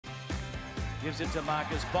Gives it to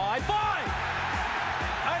Marcus Bai.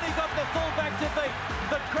 Only got the fullback to beat.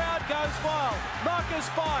 The crowd goes wild. Marcus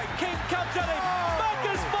Bai. King comes at him.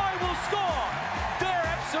 Marcus Bai will score. They're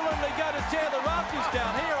absolutely going to tear the rafters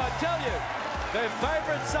down here, I tell you. Their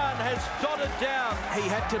favourite son has dotted down. He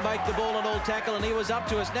had to make the ball an all tackle and he was up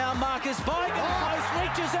to us. Now Marcus Bai post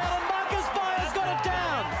reaches out and Marcus Bai has got it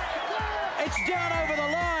down. It's down over the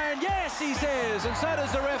line. Yes, he says, and so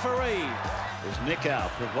does the referee. As Nicow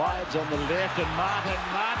provides on the left and Martin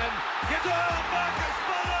gets out. Marcus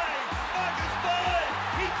Bai,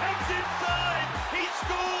 he comes inside, he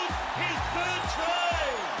scores his third try.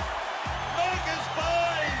 Marcus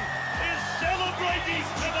Bai is celebrating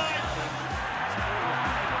tonight.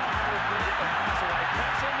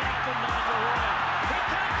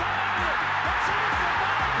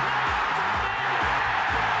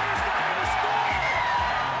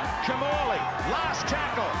 Kimmorley, last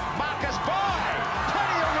tackle, Marcus Bai,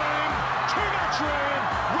 plenty of room, too much room,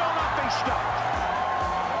 will not be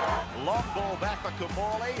stopped. Long ball back for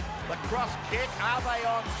Kimmorley, the cross kick, are they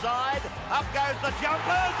onside? Up goes the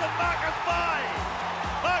jumpers and Marcus Bai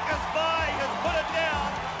has put it down.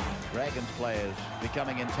 Dragons players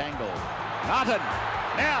becoming entangled. Martin,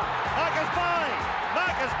 now Marcus Bai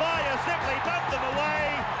has simply bumped them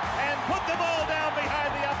away and put the ball down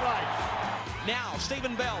behind the uprights. Now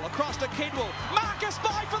Stephen Bell across to Kidwell. Marcus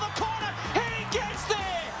Bai for the corner. He gets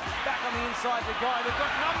there. Back on the inside, the guy that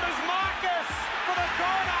got numbers. Marcus for the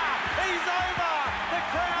corner. He's over. The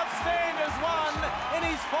crowd stand as one in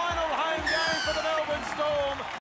his final home game for the Melbourne Storm.